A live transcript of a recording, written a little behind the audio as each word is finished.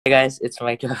Hey guys, it's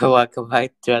Mike. Welcome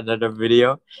back to another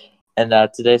video. And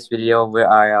today's video we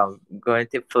are going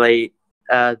to play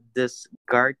this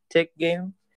Gartic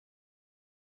game.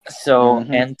 So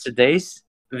Mm-hmm. in today's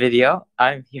video,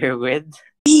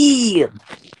 Yeah.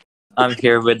 I'm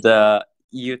here with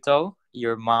Yuto,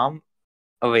 your mom.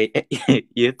 Oh wait,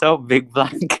 Yuto, Big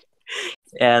Black,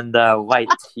 and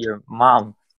White, your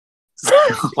mom.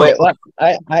 Wait, what?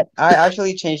 I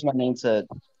actually changed my name to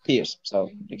Pierce,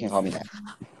 so you can call me that.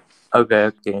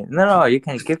 Okay. No, you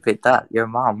can keep it that your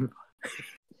mom.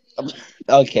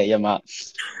 Okay, your mom.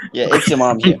 Yeah, it's your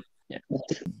mom here. Yeah.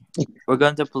 We're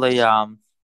going to play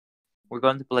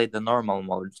the normal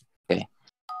mode. Okay.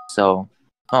 So,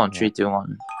 Yeah. 3, 2,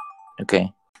 1.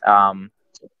 Okay. Um,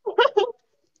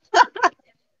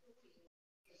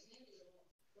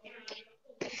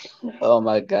 Oh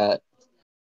my God.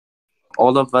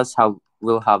 all of us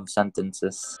will have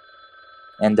sentences,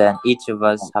 and then each of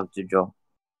us have to draw.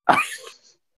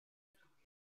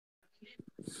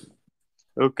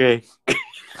 Okay.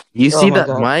 You Oh see my that,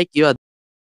 God. Mike? You are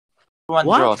Everyone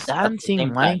what? draws at the Dancing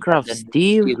same time, and Minecraft, then we'll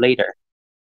Steve? see later.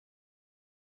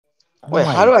 Oh Wait,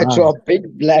 my how do I god. draw a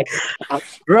big black cock?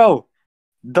 Bro,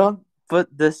 don't put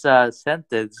this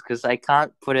sentence because I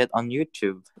can't put it on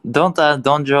YouTube. Don't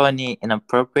draw any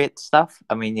inappropriate stuff.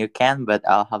 I mean, you can, but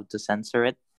I'll have to censor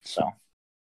it. So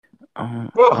How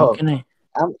Bro, can I?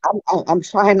 I'm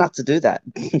trying not to do that.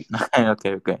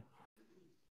 okay.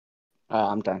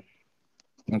 I'm done.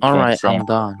 Okay, Alright, same. I'm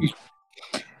done.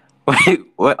 Wait.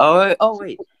 Oh,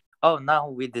 wait. Oh, now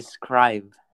we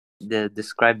describe the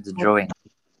drawing.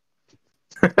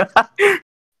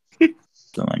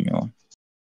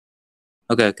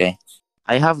 Okay.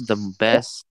 I have the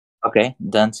best. Okay,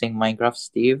 dancing Minecraft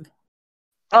Steve,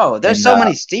 Oh, there's and so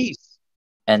many Steves.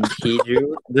 he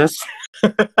drew this.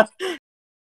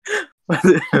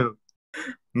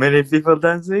 Many people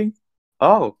dancing.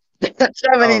 Oh, So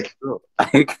many.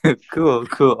 cool.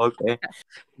 Cool.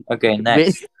 Okay,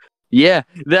 next. Yeah,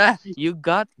 that you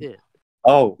got it.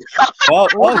 Oh,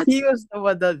 What? he was the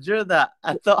one that drew that.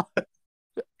 I thought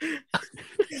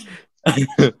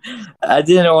I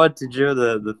didn't want to draw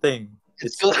the thing.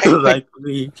 It's too like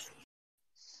me.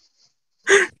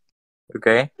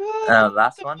 Okay.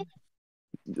 Last one.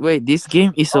 Wait, this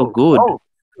game is so good.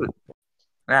 Fruit.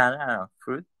 No.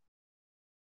 Fruit.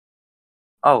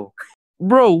 Oh,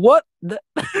 Bro, what?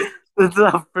 it's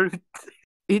a fruit.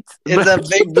 It's It's a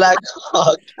big black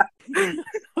cock.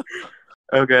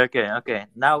 Okay.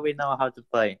 Now we know how to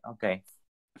play. Okay.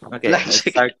 Black Let's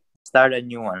chicken. start a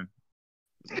new one.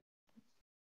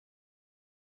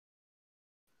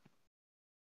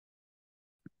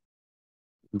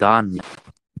 done.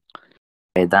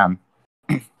 Okay, done.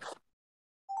 I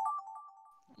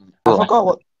forgot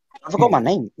what. I forgot my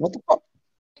name. What the fuck?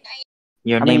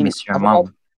 Your I name mean, is your I forgot.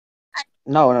 mom.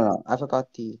 No. I forgot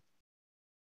the.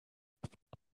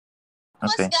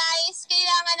 Okay. Guys,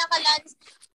 kailangan naka-lunch.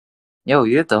 Yo,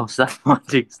 you don't stop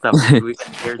watching stuff. We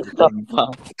can hear the thing.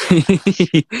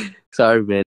 Sorry,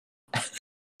 man.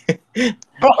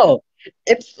 Bro,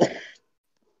 it's.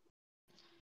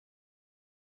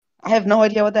 I have no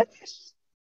idea what that is.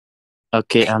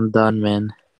 Okay, I'm done,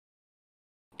 man.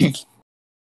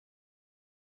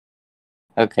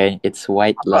 Okay, it's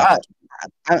white Bro, left.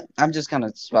 I'm just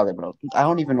gonna spell it, bro. I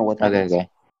don't even know what that is. Okay.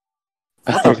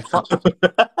 What the fuck?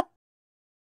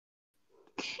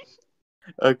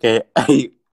 Okay.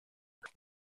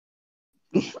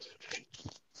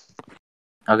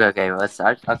 Okay, let's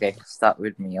start. Okay, start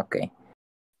with me. Okay.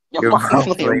 Your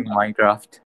mom playing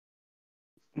Minecraft.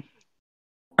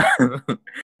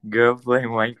 Girl playing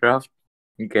Minecraft.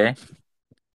 Okay.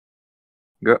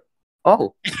 Girl.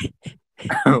 Oh.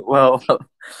 well,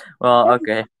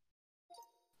 okay.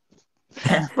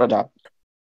 Brother.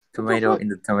 Tomato in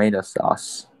the tomato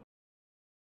sauce.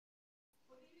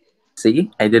 See,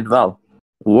 I did well.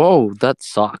 Whoa, that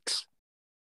sucks.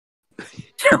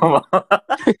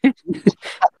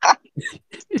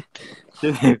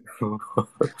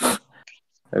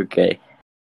 Okay.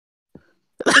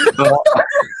 Bro,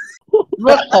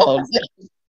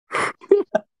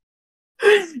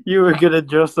 You were gonna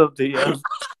draw something else.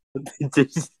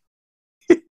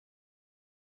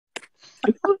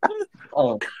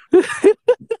 oh,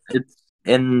 It's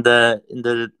in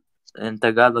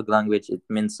Tagalog language. It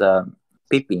means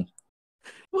pipi.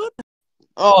 What?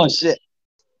 oh shit.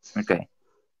 Okay.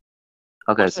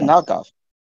 What's a knockoff?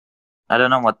 I don't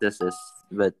know what this is,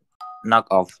 but knock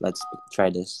off. Let's try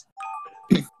this.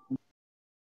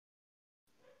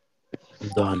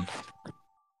 Done.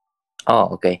 Oh,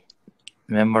 okay.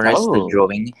 Memorize the Oh.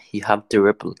 drawing. You have to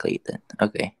replicate it.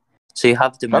 Okay. So you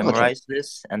have to Replicate. memorize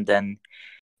this and then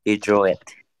you draw it.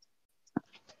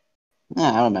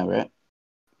 Yeah, I remember it.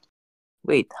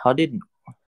 Wait, how did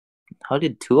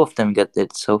two of them get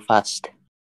it so fast?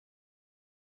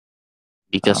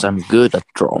 Because Oh. I'm good at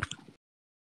drawing.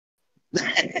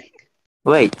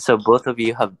 Wait, so both of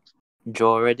you have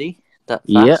draw already that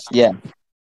Yeah. fast? Yeah.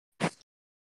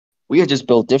 We are just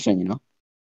built different, you know.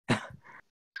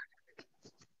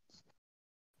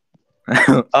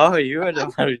 Oh, you were the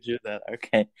one who drew that.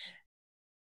 Okay.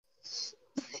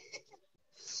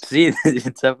 See,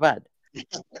 it's so bad.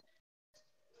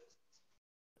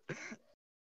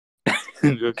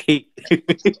 Okay. He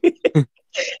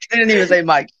didn't even say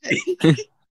Mike.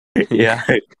 Yeah.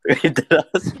 That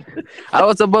was- I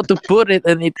was about to put it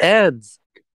and it ends.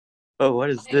 Oh, what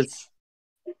is this?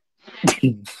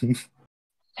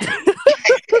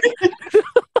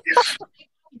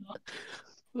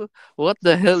 What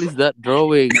the hell is that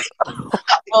drawing?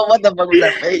 Oh, what the fuck was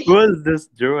that face? What is this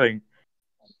drawing?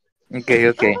 Okay,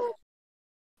 okay.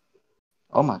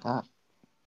 Oh my god.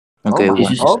 Okay, my- one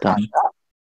This is is oh done.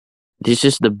 this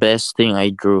is the best thing I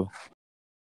drew.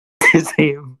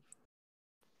 Same.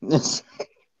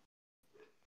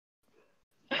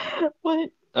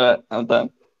 Wait. I'm done.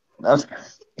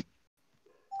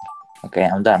 Okay,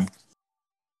 I'm done.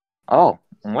 Oh,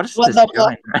 what is What this the fuck?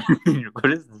 drawing?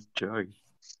 What is this drawing?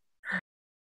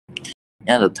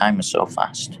 Yeah, the time is so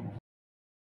fast.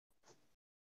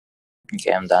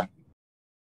 Okay, I'm done.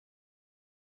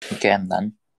 Okay, I'm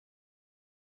done.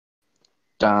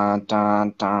 Dun,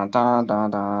 dun, dun, dun,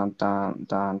 dun, dun, dun,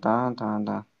 dun, dun, dun,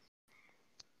 dun.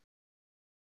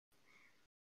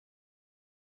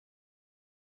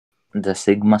 The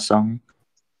Sigma song.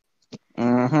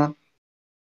 Mm-hmm.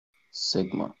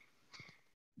 Sigma.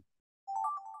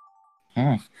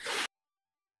 Hmm.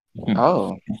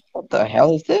 Oh, what the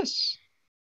hell is this?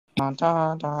 Dun,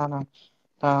 dun, dun, dun,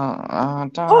 dun,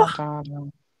 dun, dun,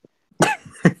 dun.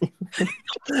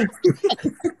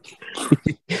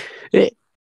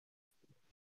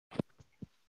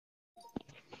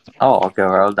 Oh, okay,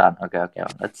 we're all done. Okay, okay.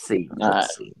 Let's see. Alright.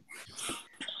 Let's see.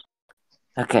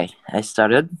 Okay, I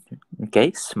started.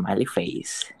 Okay, smiley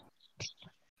face.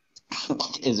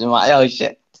 Is it my oh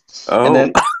shit? Oh. And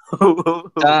then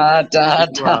dun, dun,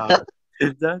 Wow.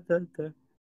 dun. Da.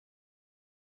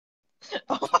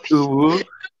 Oh, Ooh.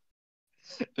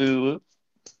 ooh.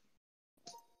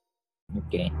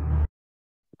 Okay.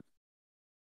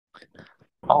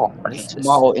 Oh, what is this?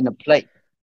 Tomato in a plate.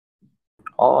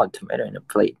 Oh, a tomato in a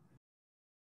plate.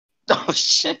 Oh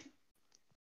shit.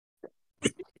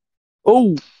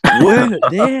 Oh, well,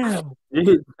 damn.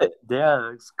 Dude, that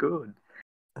looks good.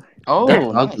 Oh, That's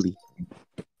nice. ugly.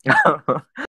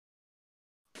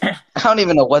 I don't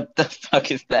even know what the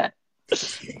fuck is that.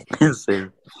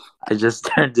 Same. I just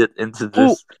turned it into Oh,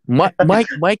 this.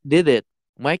 Mike did it.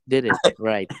 Mike did it.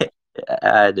 Right.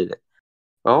 I did it.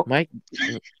 Oh, Mike.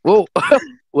 Whoa.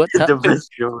 What the happened?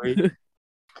 best drawing.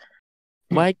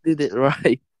 Mike did it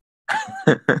right.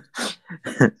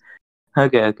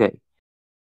 Okay, okay.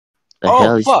 The Oh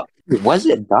hell is? fuck. Was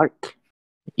it dark?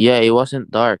 Yeah, it wasn't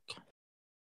dark.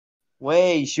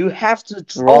 Wait, you have to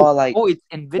draw like oh, it's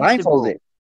invincible. blindfolded.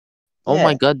 Oh Yeah.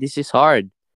 my god, this is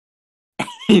hard.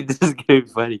 This is gonna be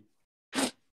funny.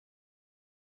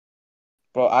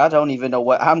 Bro, I don't even know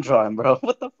what I'm drawing, bro.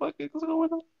 What the fuck is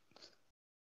going on?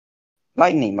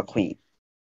 Lightning McQueen.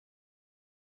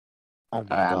 Oh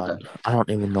my Alright, I'm god, done. I don't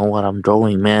even know what I'm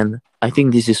drawing, man. I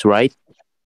think this is right.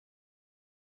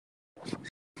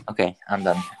 Okay, I'm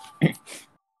done.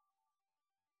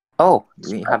 Oh,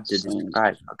 we have to Cutscene.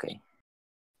 describe. Okay.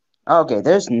 Okay,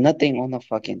 there's nothing on the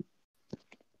fucking.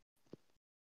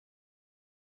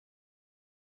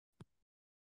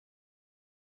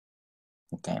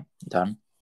 Okay, done.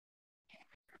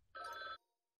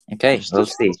 Okay, There's we'll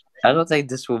this- see. I don't think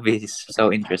this will be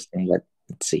so interesting, but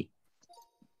let's see.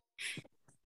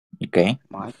 Okay,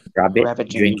 My rabbit rabbit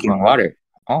drinking water.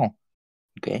 Oh,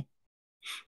 okay.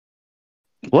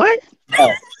 What?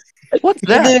 Oh. What's You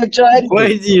that? didn't try anything. Why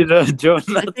do you not draw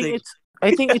I nothing?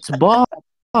 think it's bug.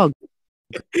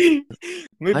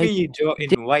 Maybe I you draw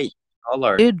in white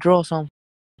color. Did draw something.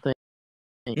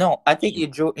 No, I think you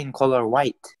drew in color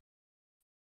white.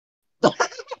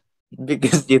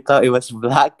 Because you thought it was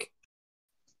black.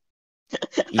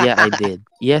 Yeah, I did.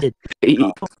 Yes.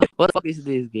 Oh. What the fuck is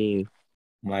this game?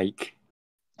 Mike.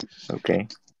 Okay.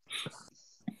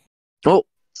 Oh,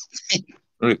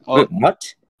 Wait, Oh. what?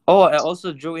 Oh, I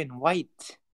also drew in white.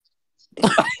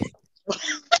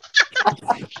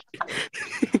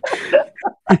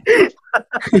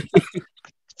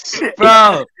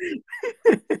 Bro.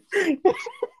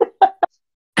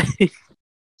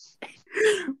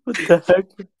 What the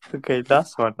heck? Okay,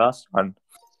 last one.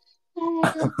 Oh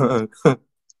my god.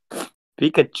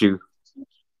 Pikachu.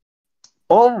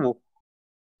 Oh,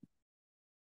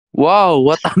 Wow,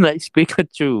 what a nice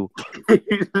Pikachu.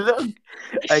 look!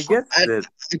 I guessed I, it.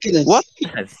 I couldn't What?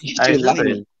 see Yes, I Pikachu knew lying.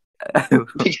 it.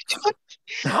 Pikachu.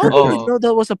 How did you Oh, know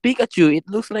that was a Pikachu? It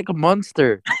looks like a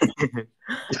monster.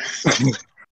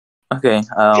 Okay.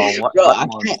 bro, What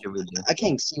more should we do? I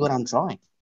can't see what I'm drawing.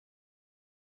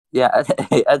 Yeah. I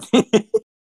think.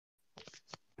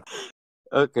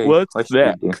 Okay. What's What should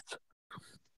we do? next?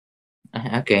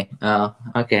 Okay.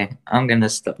 Okay. I'm gonna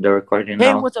stop the recording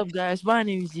Hey, now. what's up, guys? My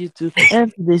name is YouTube,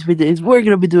 and today's video is we're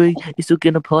gonna be doing is we're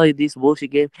gonna play this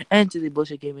bullshit game. And today's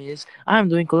bullshit game is I'm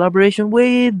doing collaboration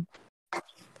with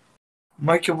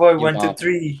Marky Boy Your one two mom.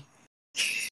 three.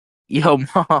 Yo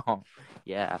Mom.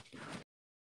 Yeah.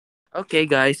 Okay,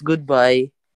 guys.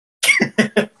 Goodbye.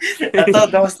 I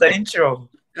thought that was the intro.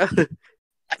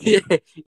 Yeah.